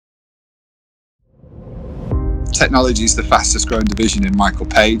technology is the fastest growing division in Michael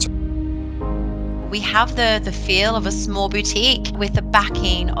Page. We have the feel of a small boutique with the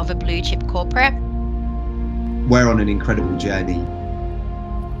backing of a blue chip corporate. We're on an incredible journey.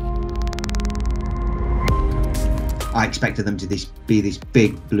 I expected them to be this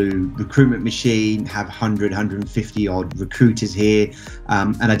big blue recruitment machine, have 100, 150 odd recruiters here,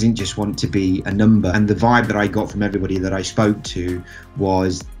 and I didn't just want to be a number. And the vibe that I got from everybody that I spoke to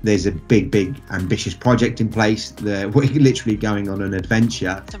was there's a big ambitious project in place. We're literally going on an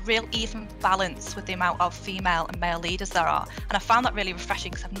adventure. It's a real even balance with the amount of female and male leaders there are, and I found that really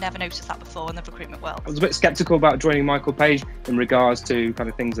refreshing because I've never noticed that before in the recruitment world. I was a bit sceptical about joining Michael Page in regards to kind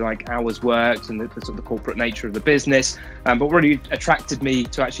of things like hours worked and the sort of the corporate nature of the business, but what really attracted me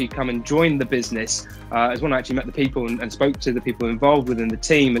to actually come and join the business is when I actually met the people and spoke to the people involved within the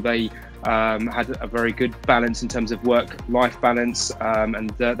team. They had a very good balance in terms of work-life balance, and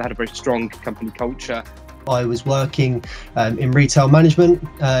they had a very strong company culture. I was working in retail management,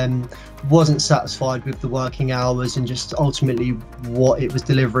 wasn't satisfied with the working hours and just ultimately what it was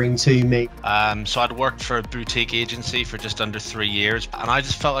delivering to me. So I'd worked for a boutique agency for just under 3 years, and I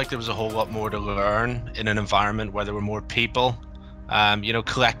just felt like there was a whole lot more to learn in an environment where there were more people. You know,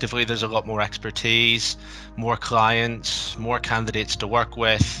 collectively there's a lot more expertise, more clients, more candidates to work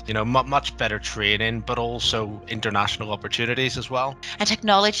with, you know, much better training, but also international opportunities as well. And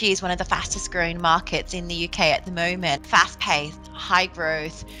technology is one of the fastest growing markets in the UK at the moment. Fast paced, high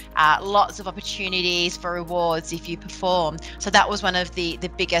growth, lots of opportunities for rewards if you perform. So that was one of the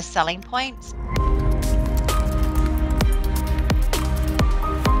biggest selling points.